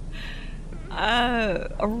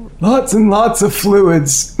 Lots and lots of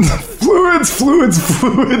fluids.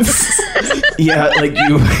 fluids. Yeah, like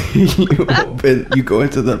you go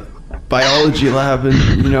into the biology lab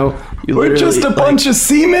and we're just a bunch of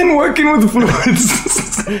seamen working with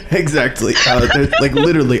fluids. Exactly. Like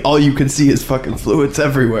literally all you can see is fucking fluids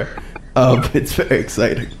everywhere. It's very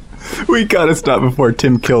exciting. We gotta stop before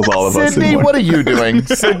Tim kills all of us. Sydney, what are you doing?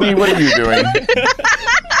 Sydney, what are you doing?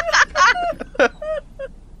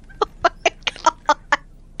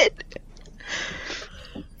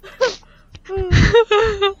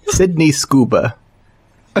 Sydney Scuba.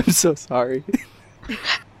 I'm so sorry.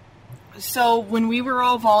 So when we were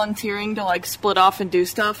all volunteering to split off and do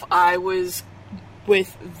stuff, I was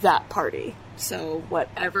with that party. So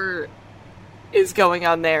whatever is going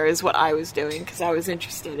on there is what I was doing because I was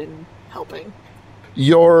interested in helping.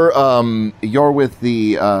 You're with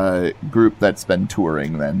the group that's been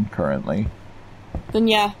touring then currently. Then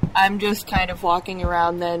yeah, I'm just kind of walking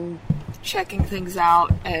around then checking things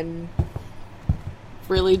out and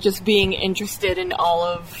really just being interested in all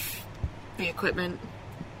of the equipment.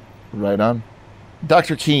 Right on.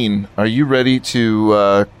 Dr. Keene, are you ready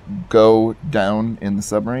to go down in the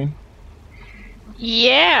submarine?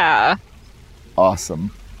 Yeah.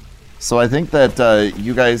 Awesome. So I think that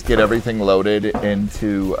you guys get everything loaded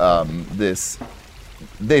into this.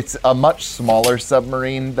 It's a much smaller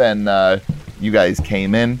submarine than you guys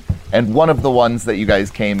came in. And one of the ones that you guys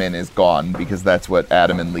came in is gone because that's what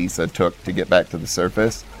Adam and Lisa took to get back to the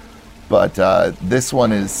surface. But this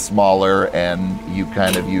one is smaller, and you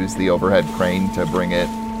kind of use the overhead crane to bring it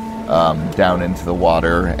down into the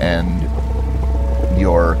water, and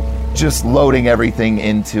you're just loading everything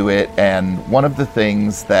into it. And one of the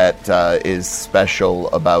things that is special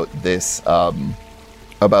about this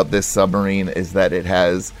submarine is that it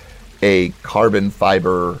has a carbon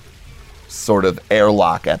fiber sort of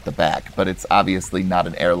airlock at the back, but it's obviously not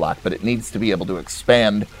an airlock, but it needs to be able to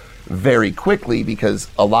expand very quickly because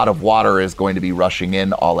a lot of water is going to be rushing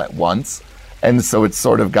in all at once. And so it's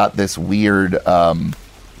sort of got this weird,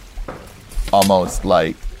 almost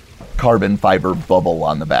like carbon fiber bubble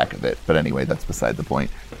on the back of it. But anyway, that's beside the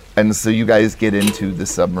point. And so you guys get into the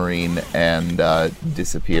submarine and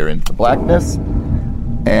disappear into the blackness.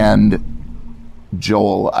 And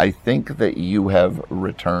Joel, I think that you have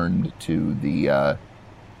returned to the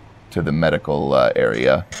medical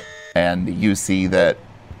area, and you see that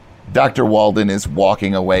Dr. Walden is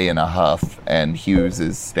walking away in a huff, and Hughes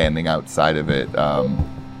is standing outside of it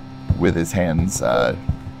with his hands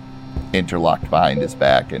interlocked behind his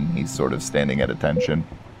back, and he's sort of standing at attention.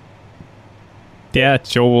 Yeah,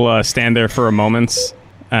 Joel will stand there for a moment,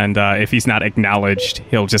 and if he's not acknowledged,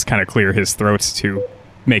 he'll just kind of clear his throat to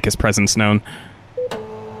make his presence known.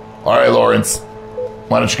 All right, Lawrence,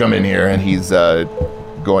 why don't you come in here? And he's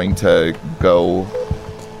going to go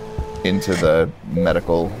into the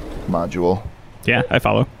medical module. Yeah, I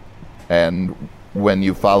follow. And when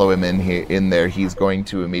you follow him in there, he's going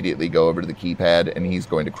to immediately go over to the keypad, and he's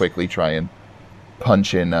going to quickly try and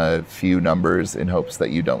punch in a few numbers in hopes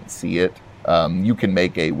that you don't see it. You can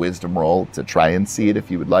make a wisdom roll to try and see it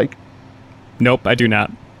if you would like. Nope, I do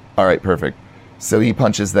not. All right, perfect. So he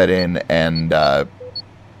punches that in, and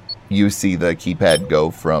you see the keypad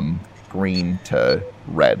go from green to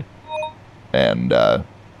red. And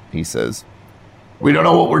he says, "We don't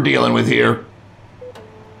know what we're dealing with here,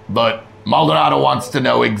 but Maldonado wants to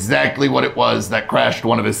know exactly what it was that crashed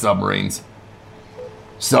one of his submarines.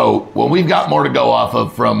 So when we've got more to go off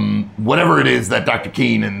of from whatever it is that Dr.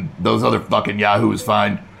 Keene and those other fucking yahoos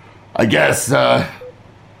find, I guess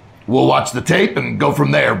we'll watch the tape and go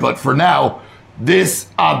from there. But for now, this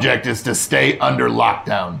object is to stay under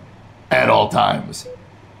lockdown at all times.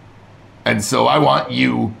 And so I want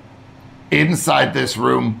you inside this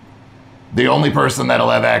room. The only person that'll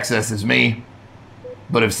have access is me.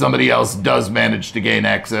 But if somebody else does manage to gain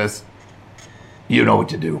access, you know what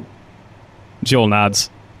to do." Joel nods.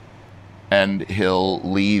 And he'll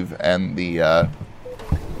leave, and the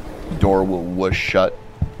door will whoosh shut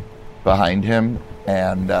behind him.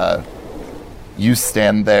 And you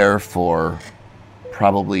stand there for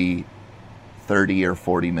probably 30 or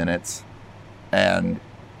 40 minutes, and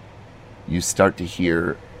you start to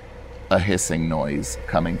hear a hissing noise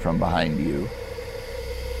coming from behind you.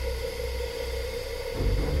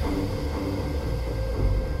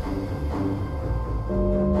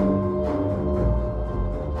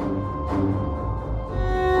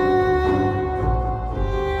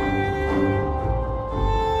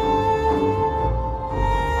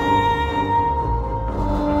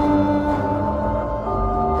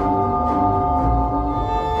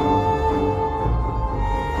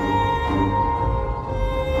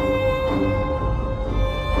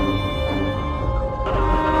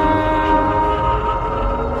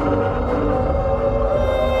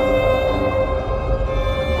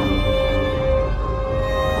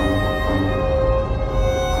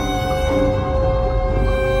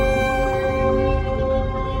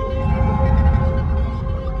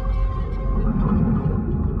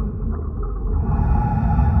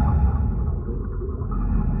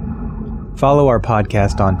 Follow our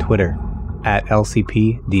podcast on Twitter,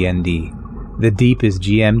 @LCPDND. The Deep is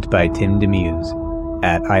GM'd by Tim Demuse,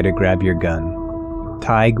 @IdaGrabYourGun.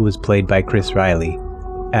 Tig was played by Chris Riley,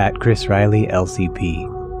 @ChrisRileyLCP.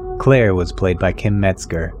 Claire was played by Kim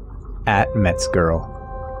Metzger, @MetzGirl.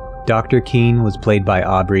 Dr. Keene was played by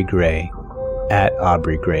Aubrey Gray,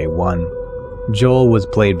 @AubreyGray1. Joel was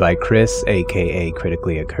played by Chris, aka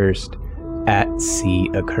Critically Accursed,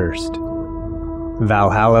 @CAccursed.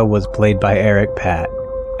 Valhalla was played by Eric Pat,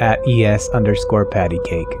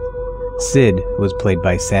 @ES_pattycake. Sid was played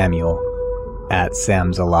by Samuel,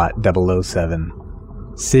 @SamsAlot007.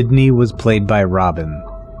 Sydney was played by Robin,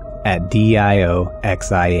 at DIOXIARIO.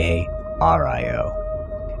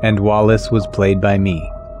 And Wallace was played by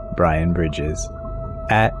me, Brian Bridges,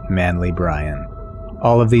 at Manly Brian.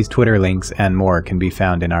 All of these Twitter links and more can be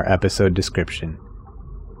found in our episode description.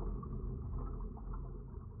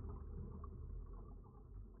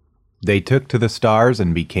 They took to the stars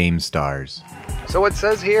and became stars. So it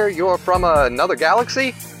says here you're from another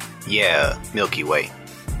galaxy? Yeah, Milky Way.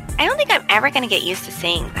 I don't think I'm ever going to get used to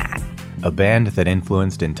saying that. A band that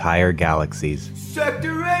influenced entire galaxies.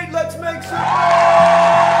 Sector 8, let's make some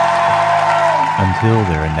Until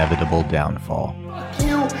their inevitable downfall. Fuck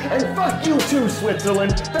you, and fuck you too,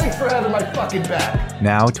 Switzerland. Thanks for having my fucking back.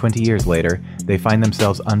 Now, 20 years later, they find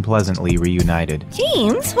themselves unpleasantly reunited.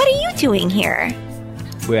 James, what are you doing here?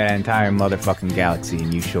 We had an entire motherfucking galaxy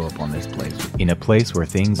and you show up on this place. In a place where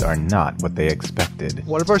things are not what they expected.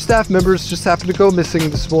 One of our staff members just happened to go missing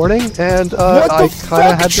this morning, and What I the kind of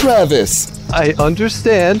fuck, had to... Travis? I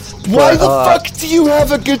understand. Why but, the fuck do you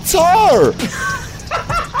have a guitar?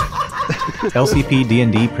 LCP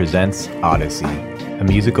D&D presents Odyssey, a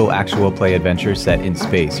musical actual play adventure set in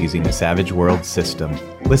space using the Savage Worlds system.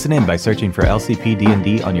 Listen in by searching for LCP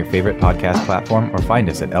D&D on your favorite podcast platform or find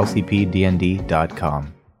us at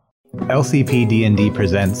lcpdnd.com. LCP D&D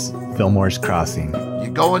presents Fillmore's Crossing, You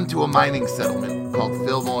go into a mining settlement called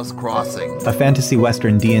Fillmore's Crossing. a fantasy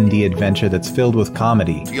western D&D adventure that's filled with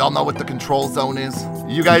comedy. Do y'all know what the control zone is?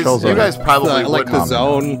 You guys probably like wouldn't. the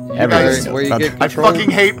zone. You guys, where you get I control. fucking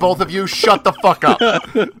hate both of you. Shut the fuck up.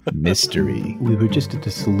 Mystery. We were just at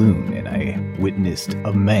the saloon and I witnessed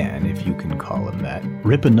a man, if you can call him that,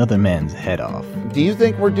 rip another man's head off. Do you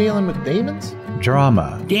think we're dealing with demons?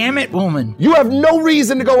 Drama. Damn it, woman. You have no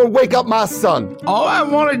reason to go and wake up my son. All I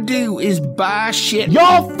want to do is buy shit.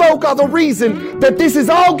 Y'all folk are the reason that this is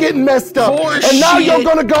all getting messed up. For and now shit. you're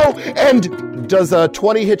gonna go and... Does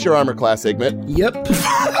 20 hit your armor class, Igmit? Yep.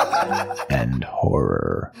 And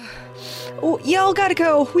horror. Oh, y'all gotta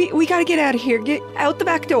go. We gotta get out of here. Get out the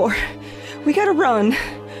back door. We gotta run.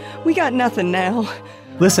 We got nothing now.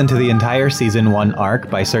 Listen to the entire Season 1 arc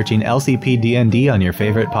by searching LCP D&D on your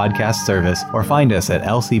favorite podcast service or find us at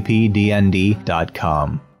lcpdnd.com.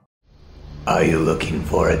 Are you looking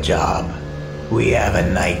for a job? We have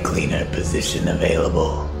a night cleaner position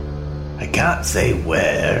available. I can't say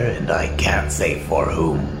where, and I can't say for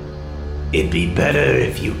whom. It'd be better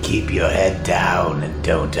if you keep your head down and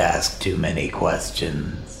don't ask too many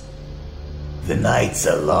questions. The nights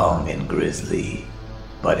are long and grisly,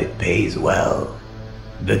 but it pays well.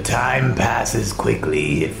 The time passes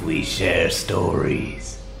quickly if we share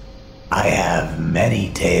stories. I have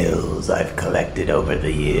many tales I've collected over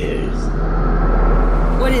the years.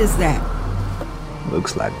 What is that?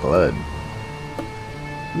 Looks like blood.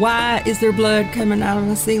 Why is there blood coming out of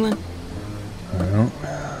the ceiling? Well,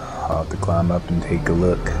 I'll have to climb up and take a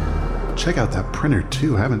look. Check out that printer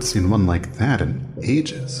too. I haven't seen one like that in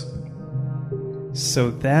ages.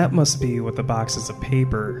 So that must be what the boxes of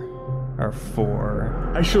paper are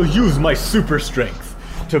for. I shall use my super strength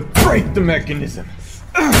to break the mechanism.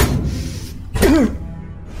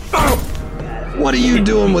 What are you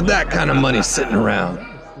doing with that kind of money sitting around?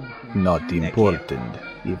 Not important.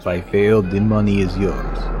 If I fail, the money is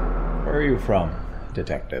yours. Where are you from,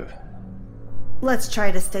 detective? Let's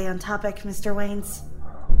try to stay on topic, Mr. Waynes.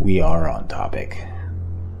 We are on topic.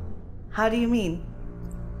 How do you mean?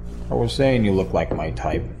 I was saying you look like my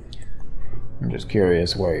type. I'm just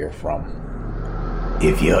curious where you're from.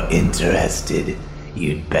 If you're interested,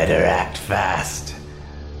 you'd better act fast.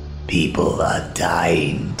 People are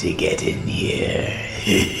dying to get in here.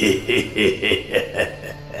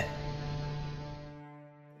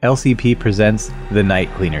 LCP presents The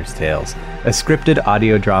Night Cleaner's Tales, a scripted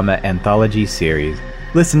audio drama anthology series.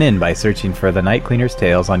 Listen in by searching for The Night Cleaner's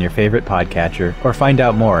Tales on your favorite podcatcher or find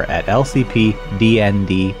out more at lcpdnd.com.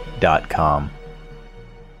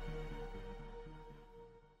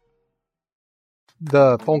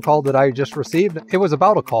 The phone call that I just received, it was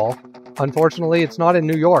about a call. Unfortunately, it's not in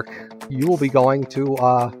New York. You will be going to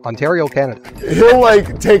Ontario, Canada. He'll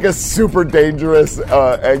take a super dangerous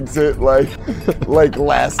exit, like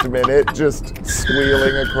last minute, just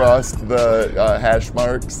squealing across the hash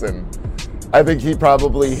marks, and I think he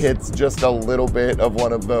probably hits just a little bit of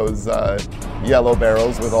one of those yellow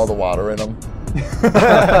barrels with all the water in them.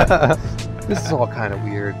 This is all kind of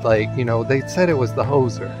weird. They said it was the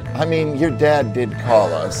hoser. I mean, your dad did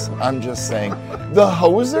call us. I'm just saying, the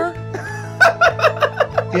hoser?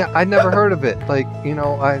 Yeah, I never heard of it. I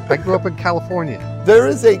grew up in California. There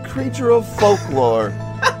is a creature of folklore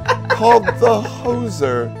called the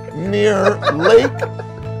hoser near Lake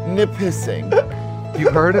Nipissing. You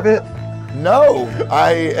heard of it? No,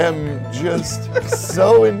 I am just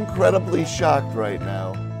so incredibly shocked right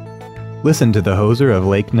now. Listen to The Hoser of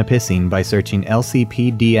Lake Nipissing by searching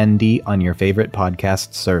LCP DND on your favorite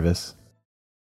podcast service.